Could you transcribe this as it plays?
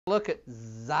Look at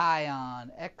Xion,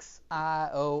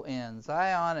 X-I-O-N.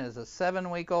 Xion is a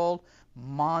 7-week-old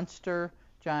monster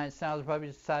giant Schnauzer puppy.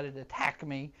 Decided to attack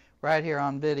me right here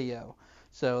on video.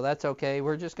 So that's okay.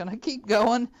 We're just going to keep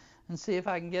going and see if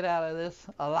I can get out of this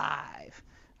alive.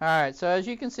 Alright, so as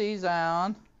you can see,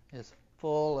 Xion is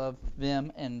full of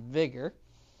vim and vigor.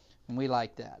 And we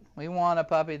like that. We want a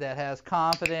puppy that has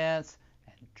confidence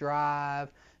and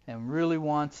drive and really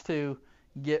wants to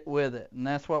get with it. And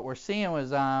that's what we're seeing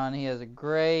with Xion. He has a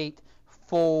great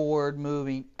forward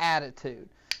moving attitude.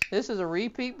 This is a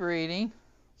repeat breeding.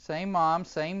 Same mom,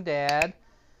 same dad.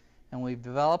 And we've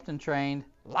developed and trained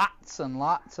lots and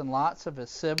lots and lots of his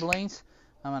siblings.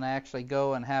 I'm going to actually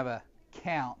go and have a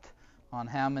count on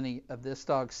how many of this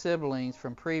dog's siblings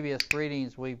from previous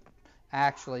breedings we've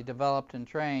actually developed and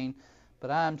trained.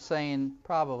 But I'm saying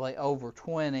probably over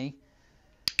 20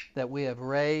 that we have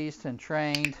raised and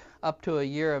trained up to a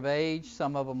year of age,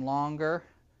 some of them longer,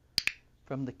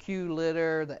 from the Q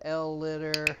litter, the L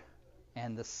litter,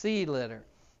 and the C litter.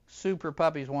 Super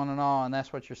puppies one and all, and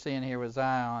that's what you're seeing here with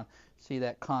Xion. See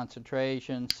that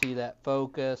concentration, see that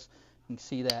focus, and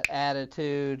see that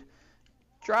attitude.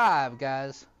 Drive,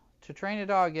 guys. To train a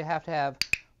dog, you have to have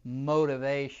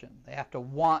motivation. They have to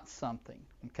want something,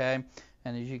 okay?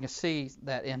 And as you can see,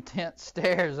 that intense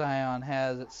stare Xion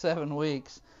has at 7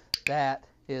 weeks, that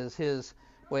is his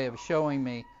way of showing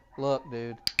me, look,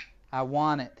 dude, I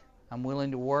want it. I'm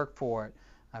willing to work for it.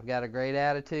 I've got a great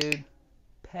attitude.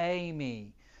 Pay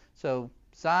me. So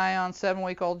Xion,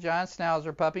 7-week-old giant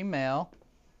Schnauzer puppy male.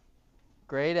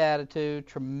 Great attitude,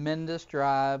 tremendous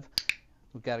drive.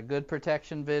 We've got a good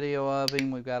protection video of him.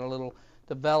 We've got a little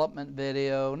development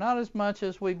video. Not as much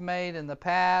as we've made in the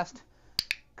past.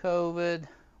 COVID,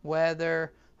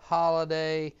 weather,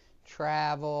 holiday,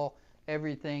 travel,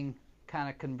 everything kind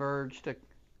of converged to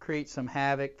create some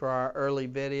havoc for our early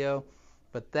video.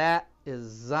 But that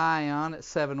is Xion at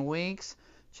 7 weeks.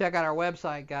 Check out our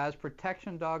website, guys,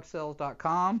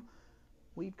 protectiondogsells.com.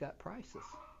 We've got prices.